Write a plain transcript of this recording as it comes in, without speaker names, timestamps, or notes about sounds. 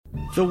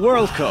The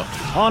World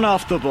Cup, on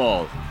off the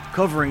ball,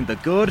 covering the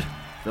good,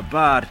 the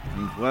bad,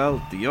 and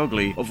well, the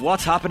ugly of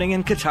what's happening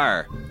in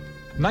Qatar.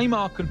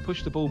 Neymar can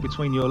push the ball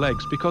between your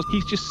legs because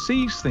he just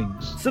sees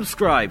things.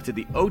 Subscribe to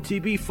the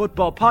OTB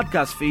Football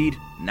Podcast feed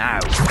now.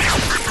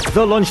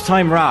 The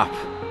Lunchtime Wrap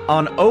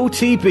on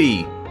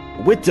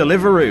OTB with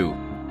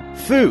Deliveroo.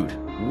 Food,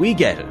 we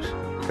get it.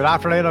 Good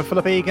afternoon, I'm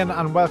Philip Egan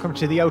and welcome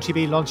to the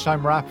OTB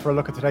Lunchtime Wrap for a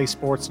look at today's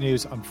sports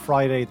news on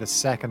Friday the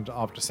 2nd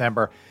of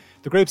December.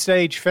 The group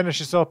stage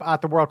finishes up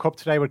at the World Cup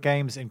today with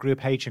games in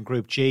Group H and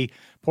Group G.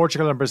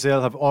 Portugal and Brazil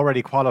have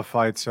already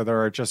qualified, so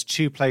there are just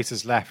 2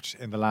 places left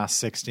in the last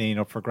 16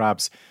 up for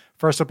grabs.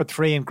 First up at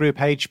 3 in Group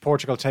H,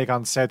 Portugal take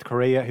on South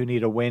Korea, who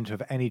need a win to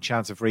have any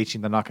chance of reaching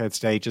the knockout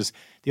stages.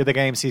 The other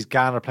game sees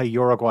Ghana play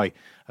Uruguay.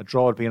 A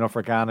draw would be enough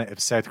for Ghana if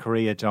South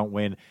Korea don't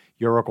win.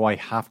 Uruguay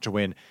have to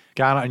win.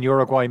 Ghana and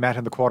Uruguay met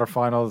in the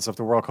quarterfinals of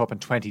the World Cup in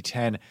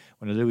 2010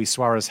 when a Luis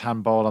Suarez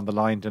handball on the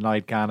line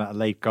denied Ghana a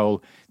late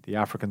goal. The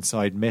African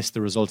side missed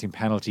the resulting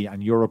penalty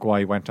and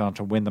Uruguay went on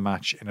to win the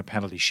match in a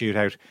penalty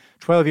shootout.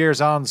 12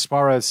 years on,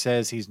 Suarez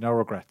says he's no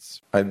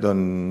regrets. I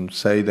don't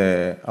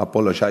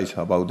apologize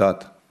about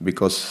that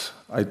because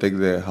I take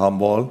the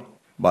handball,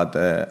 but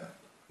the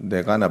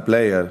Ghana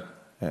player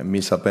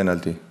missed a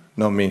penalty.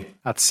 Not me.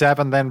 At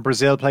 7 then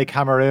Brazil play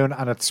Cameroon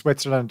and it's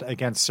Switzerland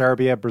against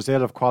Serbia.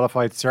 Brazil have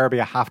qualified.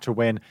 Serbia have to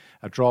win.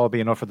 A draw will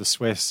be enough for the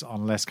Swiss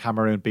unless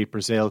Cameroon beat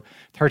Brazil.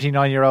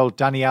 39-year-old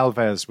Dani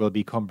Alves will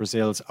become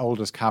Brazil's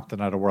oldest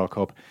captain at a World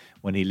Cup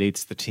when he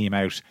leads the team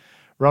out.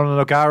 Ronan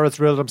O'Gara's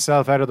ruled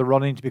himself out of the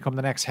running to become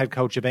the next head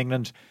coach of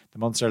England. The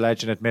Munster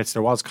legend admits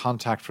there was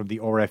contact from the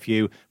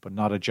RFU, but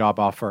not a job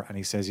offer, and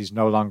he says he's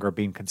no longer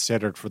being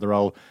considered for the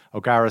role.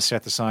 O'Gara's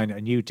set to sign a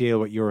new deal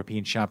with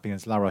European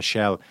champions La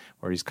Rochelle,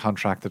 where he's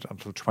contracted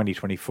until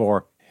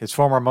 2024. His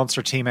former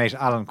Munster teammate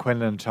Alan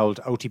Quinlan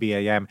told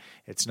OTB-AM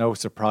it's no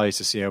surprise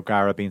to see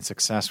O'Gara being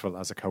successful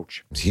as a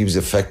coach. He was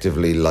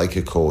effectively like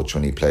a coach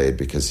when he played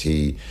because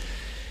he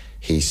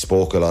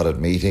spoke a lot at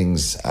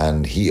meetings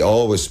and he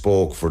always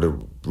spoke for the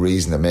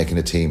reason of making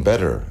the team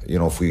better. You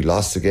know, if we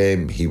lost a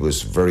game, he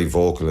was very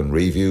vocal in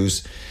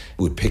reviews,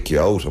 would pick you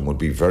out and would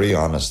be very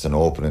honest and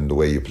open in the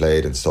way you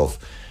played and stuff,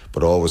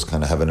 but always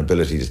kind of have an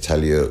ability to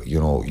tell you, you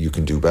know, you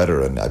can do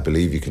better and I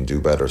believe you can do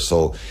better.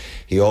 So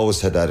he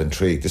always had that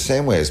intrigue. The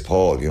same way as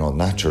Paul, you know,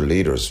 natural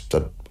leaders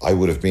that I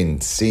would have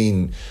been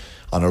seen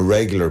on a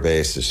regular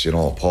basis. You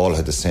know, Paul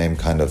had the same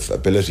kind of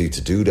ability to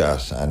do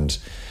that and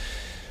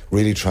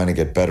really trying to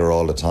get better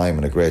all the time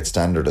and a great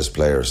standard as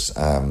players.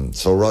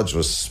 So Rog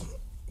was,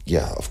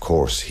 yeah, of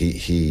course,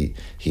 he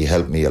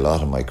helped me a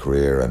lot in my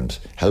career and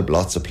helped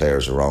lots of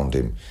players around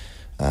him.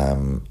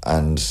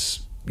 And,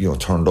 you know,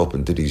 turned up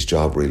and did his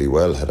job really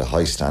well, had a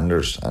high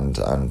standard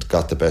and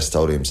got the best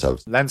out of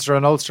himself. Leinster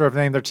and Ulster have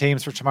named their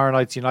teams for tomorrow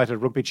night's United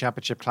Rugby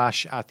Championship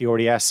clash at the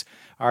RDS.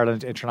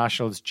 Ireland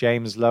internationals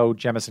James Lowe,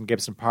 Jemison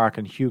Gibson Park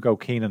and Hugo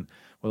Keenan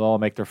will all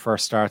make their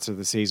first starts of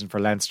the season for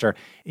Leinster.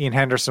 Ian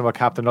Henderson will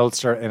captain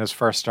Ulster in his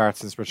first start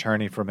since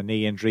returning from a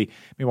knee injury.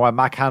 Meanwhile,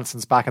 Mac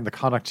Hansen's back in the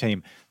Connacht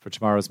team for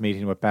tomorrow's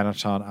meeting with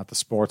Benetton at the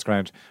Sports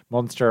Ground.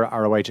 Munster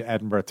are away to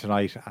Edinburgh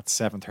tonight at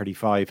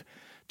 7:35.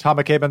 Tom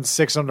McKibben's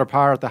 6 under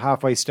par at the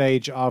halfway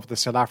stage of the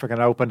South African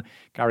Open.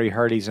 Gary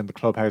Hurley's in the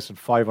clubhouse on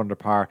 5 under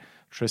par.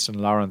 Tristan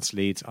Lawrence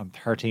leads on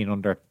 13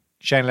 under.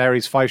 Shane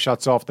Lowry's 5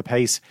 shots off the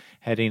pace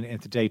heading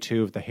into day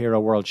 2 of the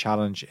Hero World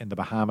Challenge in the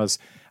Bahamas.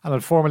 And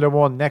in Formula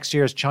 1, next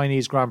year's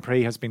Chinese Grand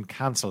Prix has been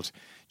cancelled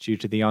due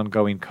to the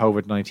ongoing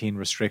COVID-19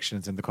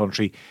 restrictions in the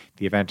country.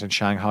 The event in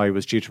Shanghai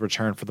was due to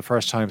return for the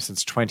first time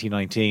since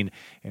 2019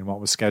 in what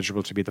was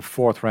scheduled to be the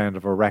 4th round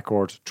of a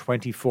record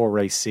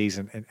 24-race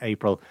season in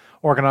April.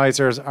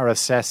 Organisers are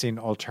assessing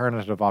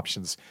alternative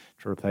options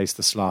to replace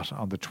the slot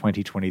on the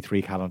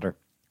 2023 calendar.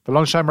 The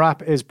Lunchtime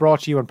Wrap is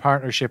brought to you in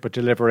partnership with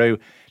Deliveroo,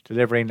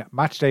 delivering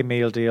matchday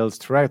meal deals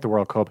throughout the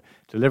World Cup.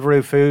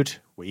 Deliveroo food,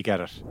 we get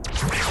it.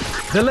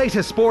 The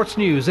latest sports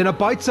news in a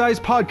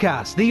bite-sized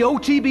podcast, the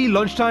OTB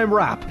Lunchtime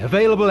Wrap,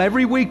 available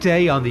every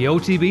weekday on the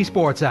OTB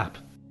Sports app.